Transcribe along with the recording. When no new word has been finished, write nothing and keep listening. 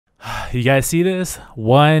You guys see this?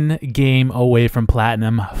 One game away from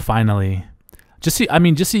platinum, finally. Just so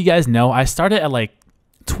you guys know, I started at like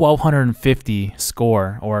 1250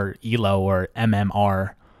 score or ELO or MMR,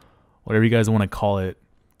 whatever you guys want to call it.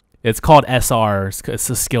 It's called SR. It's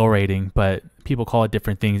a skill rating, but people call it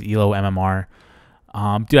different things. ELO, MMR.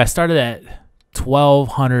 Dude, I started at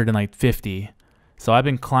 1250. So I've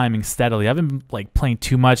been climbing steadily. I've been like playing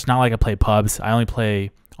too much. Not like I play pubs. I only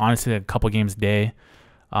play honestly like a couple games a day,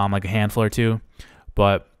 like a handful or two.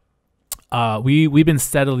 But we've been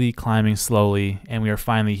steadily climbing slowly, and we are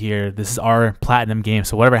finally here. This is our platinum game.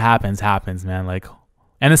 So whatever happens, man. Like,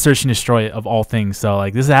 and a search and destroy of all things. So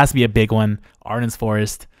like this has to be a big one. Arden's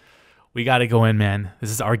Forest. We got to go in, man.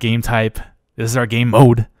 This is our game type. This is our game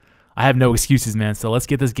mode. I have no excuses, man. So let's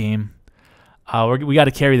get this game. We got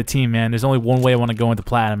to carry the team, man. There's only one way I want to go into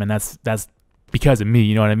platinum, and that's because of me.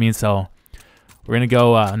 You know what I mean? So we're gonna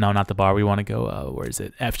go. No, not the bar. We want to go. Where is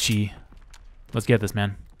it? FG. Let's get this,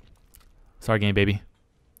 man. It's our game, baby.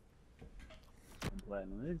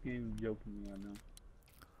 Platinum. This game is joking me right now.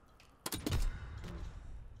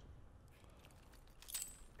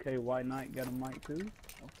 Okay, White Knight got a mic too.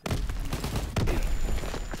 Okay.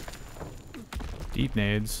 Deep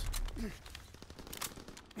nades.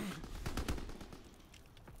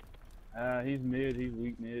 He's mid. He's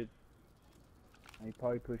weak mid. He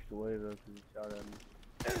probably pushed away though because he shot at me.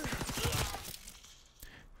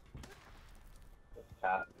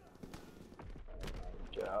 Cat.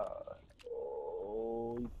 God.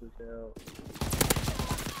 Oh, he pushed out.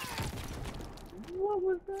 What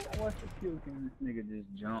was that? I watched the kill cam. This nigga just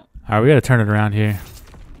jumped. All right, we got to turn it around here.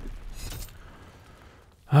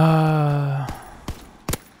 I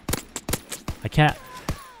can't.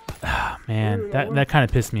 Man, that kind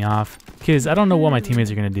of pissed me off. Because I don't know what my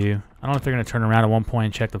teammates are going to do. I don't know if they're going to turn around at one point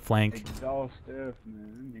and check the flank. Exhaust stuff,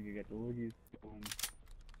 man. That nigga got the woogies.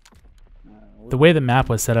 The way the map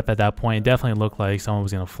was set up at that point, it definitely looked like someone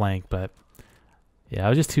was going to flank. But yeah, I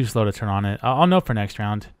was just too slow to turn on it. I'll know for next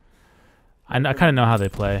round. I kind of know how they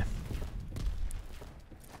play.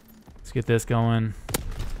 Let's get this going.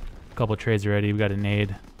 A couple trades ready. We got a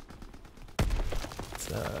nade.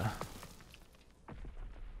 It's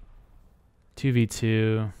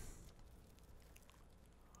 2v2.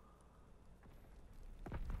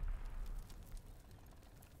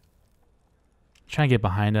 Trying to get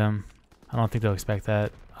behind him. I don't think they'll expect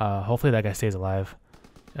that. Hopefully that guy stays alive.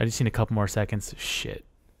 I just need a couple more seconds. Shit.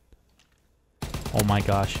 Oh my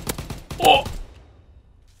gosh. Oh!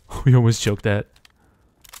 We almost choked that.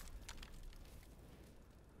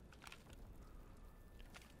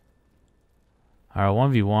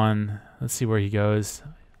 Alright, 1v1. Let's see where he goes.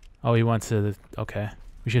 Oh, he went to the... Okay.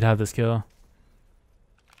 We should have this kill.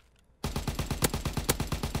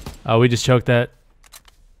 Oh, we just choked that.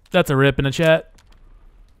 That's a rip in the chat.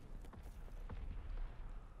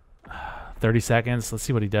 30 seconds. Let's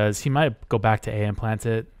see what he does. He might go back to A and plant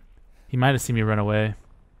it. He might have seen me run away.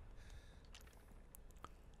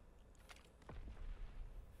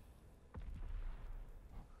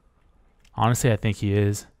 Honestly, I think he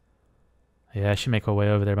is. Yeah, I should make my way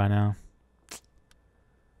over there by now.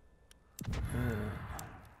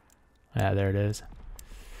 Yeah, there it is.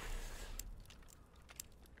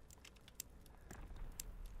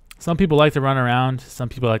 Some people like to run around. Some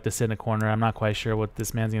people like to sit in a corner. I'm not quite sure what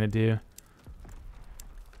this man's going to do.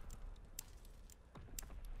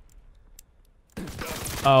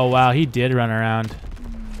 Oh, wow. He did run around.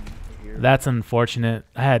 That's unfortunate.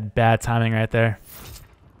 I had bad timing right there.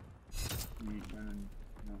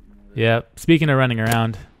 Yep. Speaking of running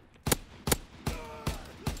around,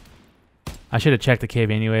 I should have checked the cave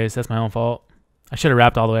anyways. That's my own fault. I should have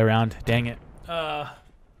wrapped all the way around. Dang it.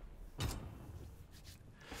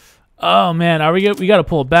 Oh man, we got to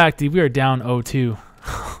pull it back, dude. We are down 0-2.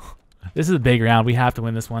 This is a big round. We have to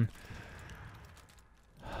win this one.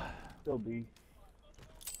 Still B.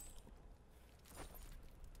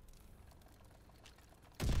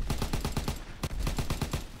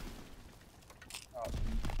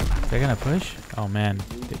 They're gonna push? Oh man,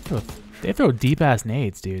 they throw deep ass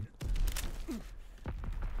nades, dude.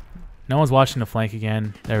 No one's watching the flank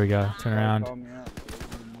again. There we go. Turn around.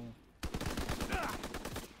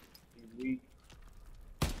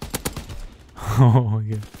 Oh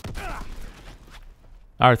yeah.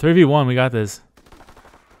 Alright, 3v1. We got this.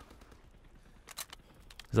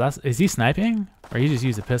 Is he sniping, or he just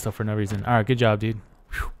used a pistol for no reason? Alright, good job, dude.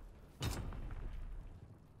 Whew.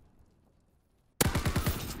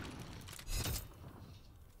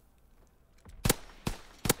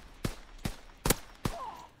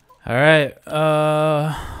 All right,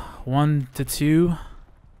 1-2.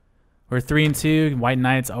 We're 3-2. White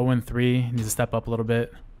Knights 0-3. Needs to step up a little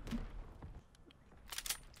bit.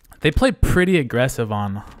 They play pretty aggressive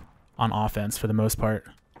on offense for the most part.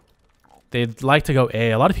 They'd like to go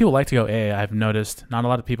A. A lot of people like to go A, I've noticed. Not a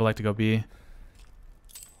lot of people like to go B.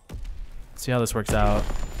 Let's see how this works out.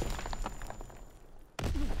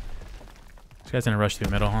 This guy's gonna rush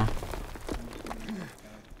through middle, huh?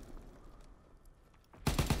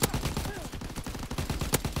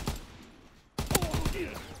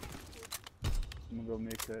 I'm gonna go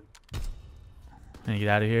mix it. Gonna get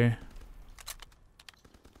out of here.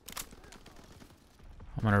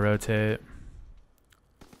 I'm gonna rotate.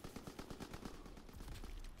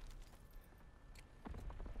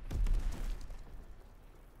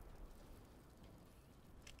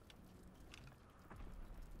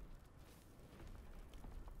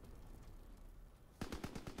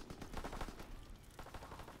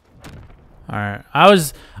 All right, I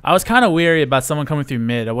was kind of weary about someone coming through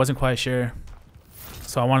mid. I wasn't quite sure,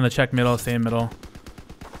 so I wanted to check middle, stay in middle,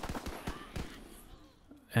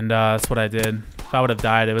 and that's what I did. If I would have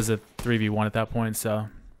died, it was a 3v1 at that point, so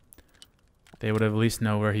they would have at least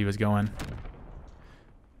know where he was going.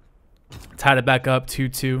 Tied it back up,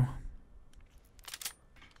 2-2.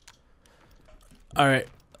 All right,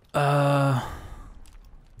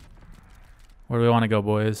 where do we want to go,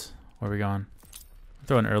 boys? Where are we going?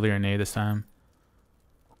 Throw an earlier nade this time.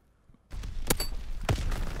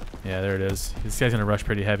 Yeah, there it is. This guy's gonna rush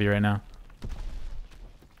pretty heavy right now.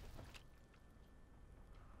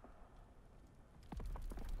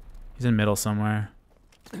 He's in middle somewhere.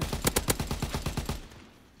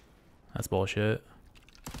 That's bullshit.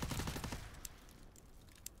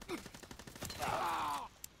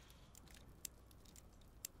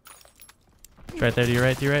 It's right there, to your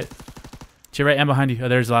right, to your right. To your right and behind you. Oh,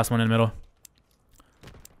 there's the last one in the middle.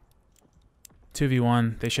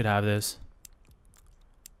 2v1, they should have this.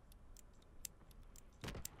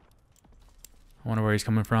 I wonder where he's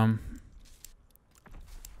coming from.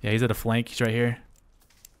 Yeah, he's at a flank. He's right here.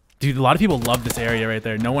 Dude, a lot of people love this area right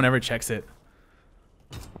there. No one ever checks it.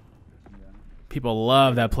 People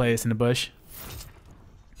love that place in the bush.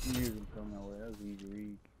 You knew him coming that way. That was easy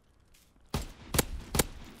read.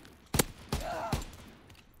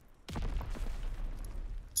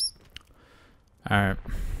 Alright.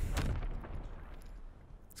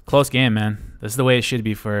 It's a close game, man. This is the way it should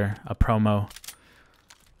be for a promo.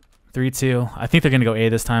 3-2. I think they're going to go A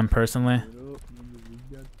this time, personally.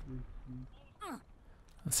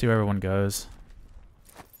 Let's see where everyone goes.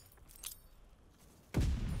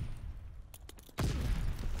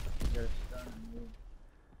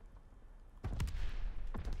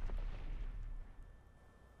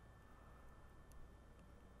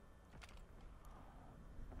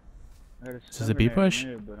 This is a B push.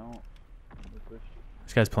 This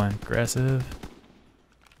guy's playing aggressive.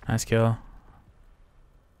 Nice kill.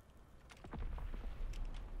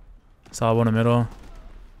 Saw one in the middle.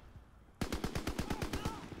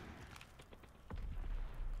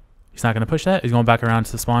 He's not going to push that. He's going back around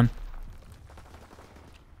to the spawn.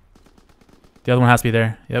 The other one has to be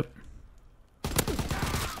there. Yep.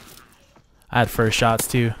 I had first shots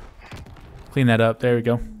too. Clean that up. There we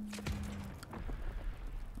go.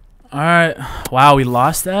 Alright. Wow, we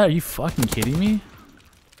lost that? Are you fucking kidding me?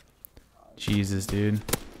 Jesus, dude.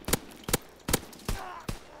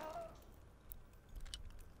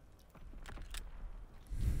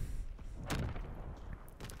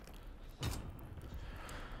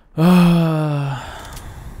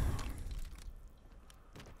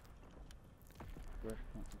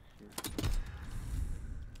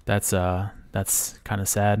 That's kind of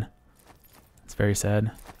sad. It's very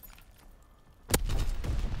sad.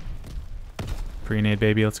 Pre-nade,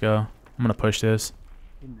 baby, let's go. I'm gonna push this.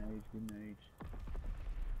 Good nades, good nades.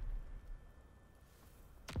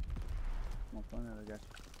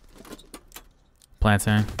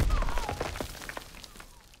 Planting.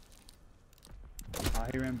 Oh,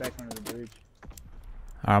 he ran back under the bridge.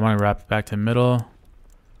 Alright, I'm gonna wrap it back to middle.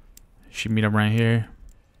 Should meet him right here.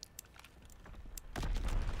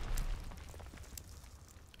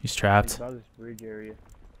 He's trapped. About this bridge area.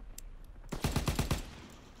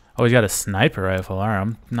 Oh, he's got a sniper rifle. Alright,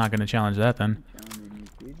 I'm not gonna challenge that then.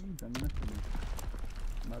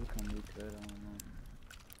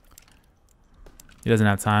 He doesn't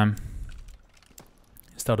have time.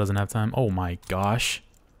 He still doesn't have time. Oh my gosh.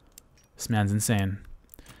 This man's insane.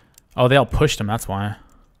 Oh, they all pushed him, that's why.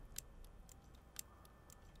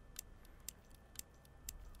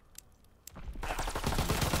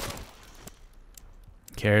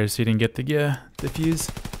 Cares he didn't get the defuse.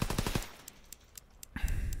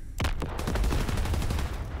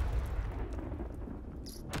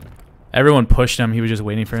 Everyone pushed him. He was just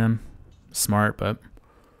waiting for him. Smart, but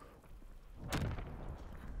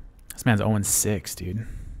this man's 0-6, dude.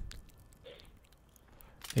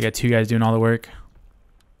 They got 2 guys doing all the work.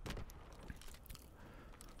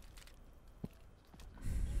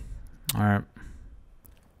 All right.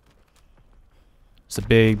 It's a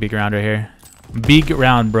big round right here. Big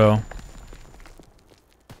round, bro.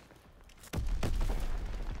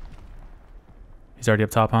 He's already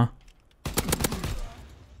up top, huh?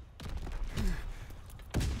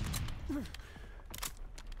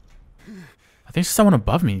 I think there's someone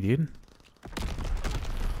above me, dude.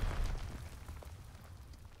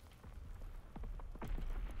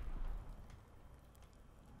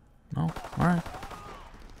 No? Alright.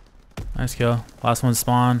 Nice kill. Last one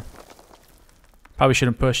spawn. Probably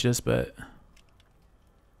shouldn't push this, but...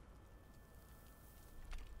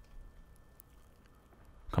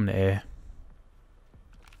 Come to A.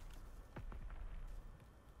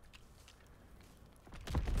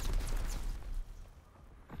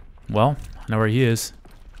 Well, I know where he is.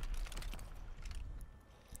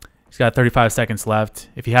 He's got 35 seconds left.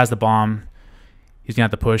 If he has the bomb, he's gonna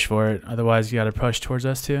have to push for it. Otherwise, you gotta push towards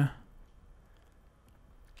us too.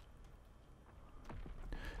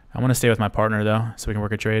 I want to stay with my partner though, so we can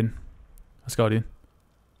work a trade. Let's go, dude.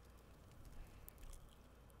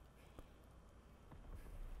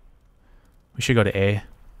 We should go to A.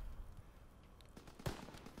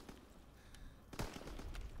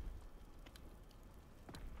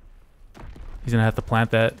 He's gonna have to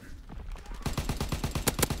plant that.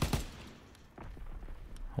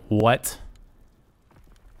 What?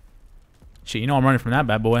 Shit, you know I'm running from that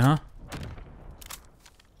bad boy, huh?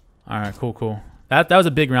 Alright, cool. That was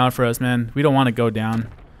a big round for us, man. We don't want to go down.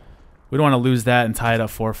 We don't want to lose that and tie it up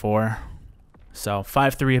 4-4. So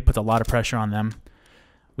 5-3 puts a lot of pressure on them.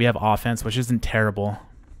 We have offense, which isn't terrible.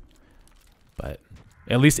 But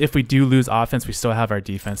at least if we do lose offense, we still have our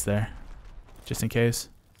defense there. Just in case.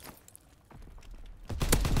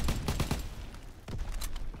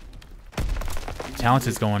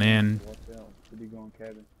 Talented's going in. Watch out. Should be going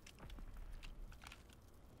cabin.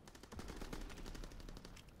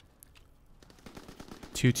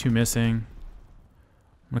 Two missing.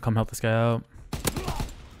 I'm gonna come help this guy out.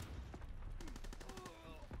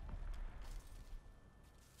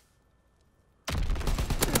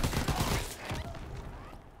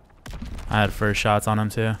 I had first shots on him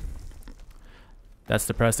too. That's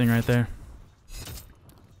depressing right there.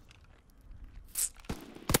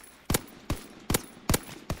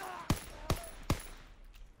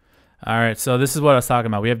 Alright, so this is what I was talking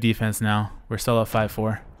about. We have defense now. We're still at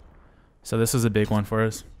 5-4. So this is a big one for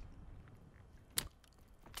us.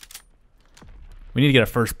 We need to get a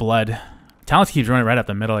first blood. Talented keeps running right up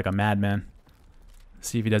the middle like a madman.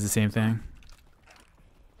 See if he does the same thing.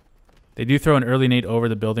 They do throw an early nade over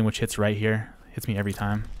the building, which hits right here. Hits me every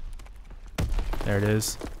time. There it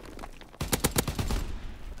is.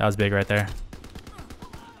 That was big right there.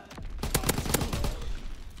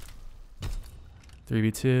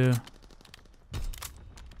 3v2.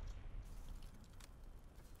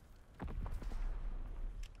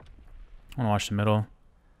 I want to watch the middle.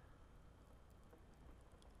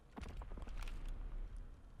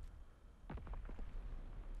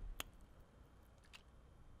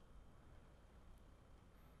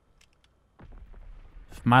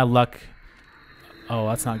 If my luck... Oh,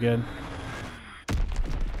 that's not good.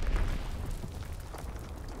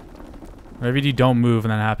 Whenever you don't move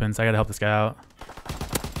and that happens, I gotta help this guy out.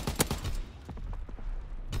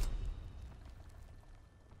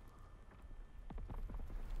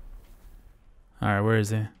 Alright, where is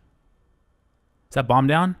he? Is that bomb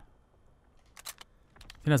down?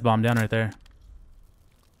 I think that's bomb down right there.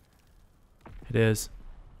 It is.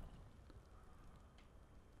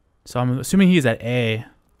 So I'm assuming he's at A.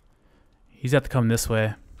 He's got to come this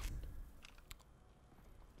way.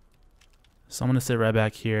 So I'm going to sit right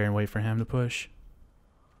back here and wait for him to push.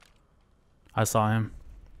 I saw him.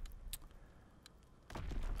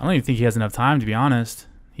 I don't even think he has enough time, to be honest.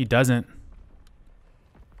 He doesn't.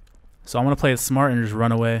 So I'm going to play it smart and just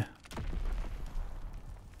run away.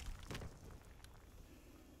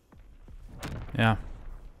 Yeah.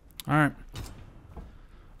 Alright.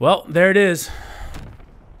 Well, there it is.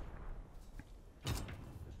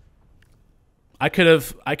 I could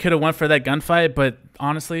have went for that gunfight, but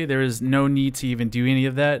honestly, there is no need to even do any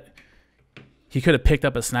of that. He could have picked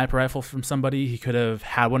up a sniper rifle from somebody. He could have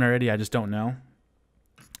had one already. I just don't know.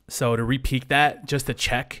 So to re-peek that, just to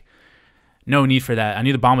check, no need for that. I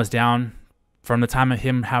knew the bomb was down. From the time of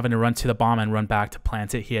him having to run to the bomb and run back to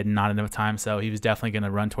plant it, he had not enough time, so he was definitely going to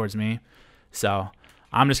run towards me. So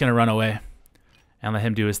I'm just going to run away and let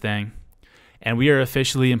him do his thing. And we are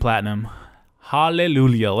officially in platinum.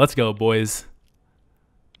 Hallelujah. Let's go, boys.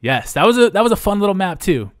 Yes, that was a fun little map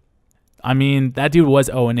too. I mean, that dude was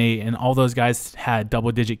 0-8, and all those guys had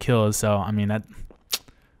double-digit kills. So, I mean,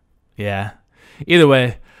 yeah. Either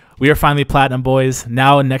way, we are finally platinum, boys.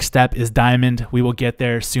 Now, next step is diamond. We will get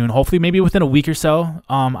there soon. Hopefully, maybe within a week or so.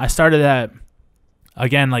 I started at,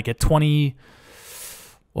 again, like at 20.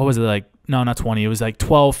 What was it like? No, not 20. It was like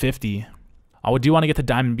 1250. I do want to get to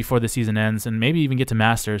diamond before the season ends, and maybe even get to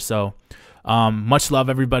masters. So, much love,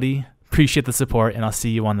 everybody. Appreciate the support, and I'll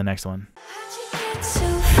see you on the next one.